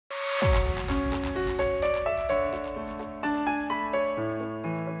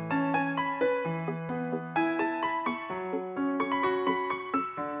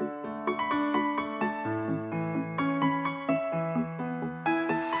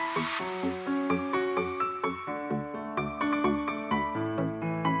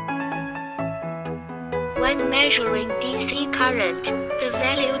When measuring DC current, the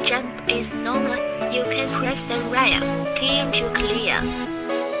value jump is normal. You can press the red key to clear.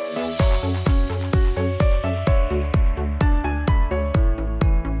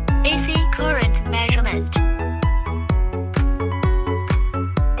 AC current measurement.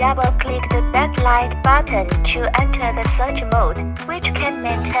 Double-click the backlight button to enter the surge mode, which can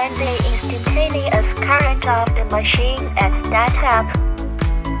maintain the instantaneous current of the machine at startup.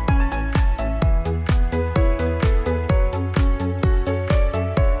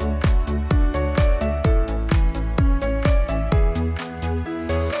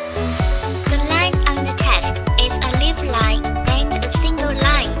 The line on the test is a leaf line, and a single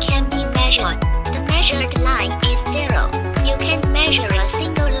line can be measured. The measured line is 0. You can measure a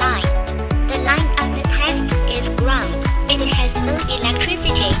single line. The line on the test is ground. It has no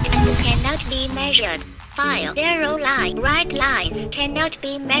electricity and cannot be measured. File 0 line. Right lines cannot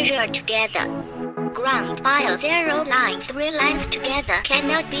be measured together. Ground file 0 line. 3 lines together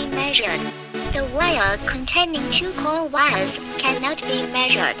cannot be measured. The wire containing 2 core wires cannot be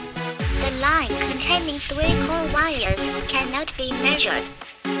measured. The line containing 3 core wires cannot be measured.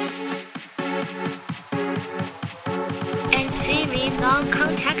 NCV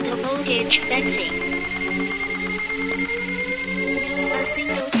non-contact voltage sensing. Use a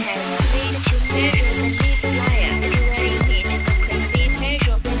single test lead to measure the lead wire. Drain it can be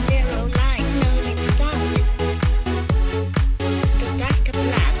measured the 0 line knowing sound. The dust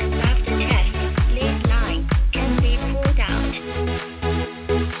black after test lead line can be pulled out.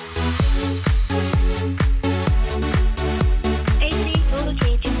 AC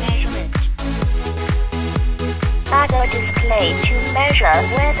voltage measurement. Other display to measure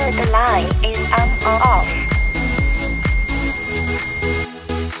whether the line is on or off.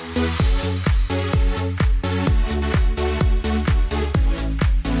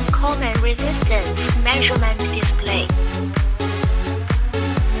 Common resistance measurement display.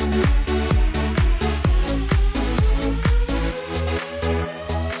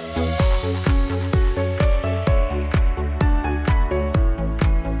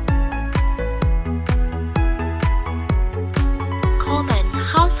 Common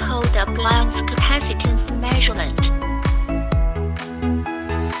household appliance capacitance measurement.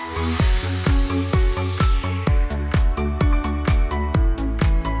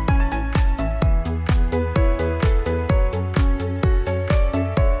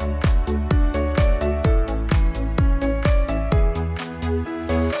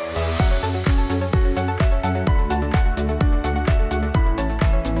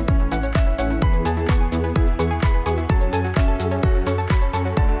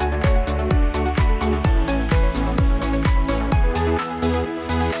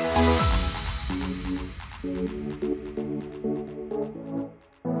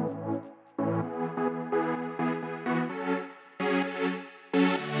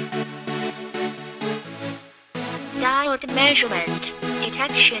 Diode measurement.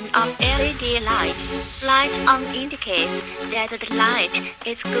 Detection of LED lights. Light on indicates that the light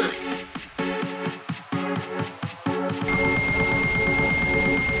is good.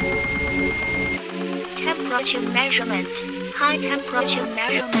 Temperature measurement. High temperature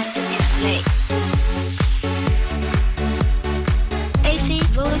measurement display. AC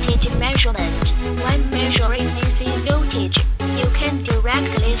voltage measurement. When measuring AC voltage, you can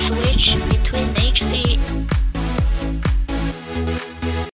directly switch between HC